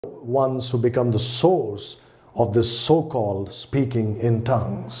ones who become the source of this so-called speaking in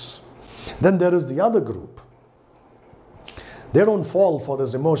tongues. Then there is the other group. They don't fall for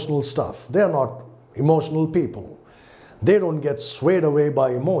this emotional stuff. They are not emotional people. They don't get swayed away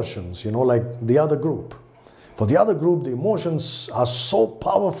by emotions, like the other group. For the other group, the emotions are so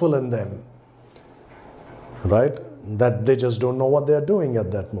powerful in them, right, that they just don't know what they're doing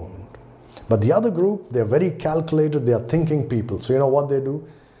at that moment. But the other group, they're very calculated, they are thinking people. So you know what they do?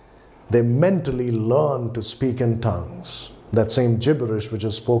 They mentally learn to speak in tongues, that same gibberish which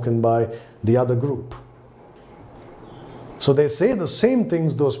is spoken by the other group. So they say the same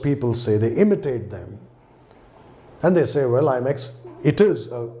things those people say, they imitate them. And they say, well, it is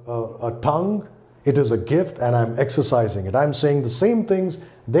a tongue, it is a gift, and I'm exercising it. I'm saying the same things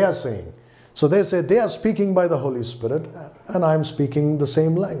they are saying. So they say they are speaking by the Holy Spirit, and I'm speaking the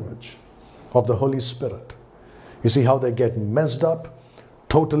same language of the Holy Spirit. You see how they get messed up?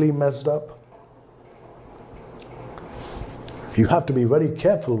 Totally messed up. You have to be very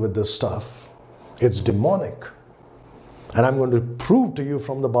careful with this stuff. It's demonic. And I'm going to prove to you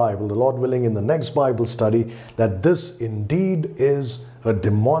from the Bible, the Lord willing, in the next Bible study, that this indeed is a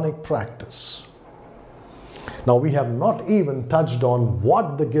demonic practice. Now, we have not even touched on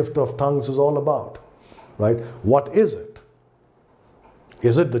what the gift of tongues is all about, right? What is it?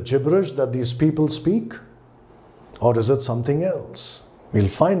 Is it the gibberish that these people speak? Or is it something else? We'll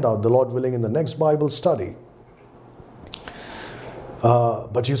find out, the Lord willing, in the next Bible study.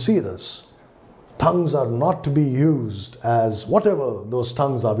 But you see this. Tongues are not to be used as whatever those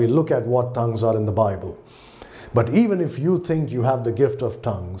tongues are. We'll look at what tongues are in the Bible. But even if you think you have the gift of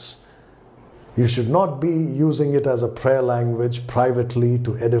tongues, you should not be using it as a prayer language privately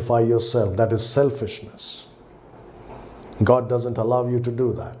to edify yourself. That is selfishness. God doesn't allow you to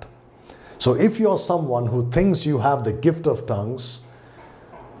do that. So if you're someone who thinks you have the gift of tongues,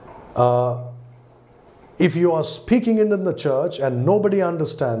 if you are speaking it in the church and nobody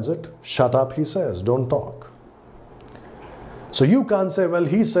understands it, shut up, he says, don't talk. So you can't say, well,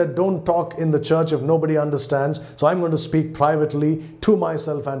 he said don't talk in the church if nobody understands, so I'm going to speak privately to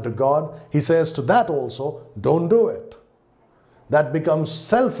myself and to God. He says to that also, don't do it. That becomes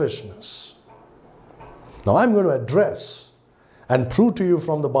selfishness. Now I'm going to address and prove to you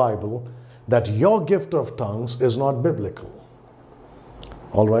from the Bible that your gift of tongues is not biblical.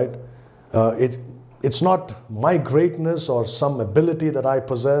 All right? It's not my greatness or some ability that I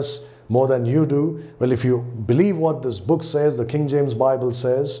possess more than you do. Well, if you believe what this book says, the King James Bible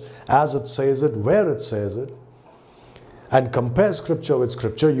says, as it says it, where it says it, and compare Scripture with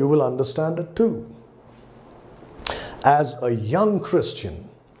Scripture, you will understand it too. As a young Christian,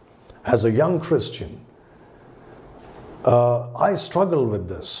 I struggled with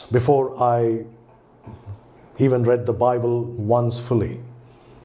this before I even read the Bible once fully.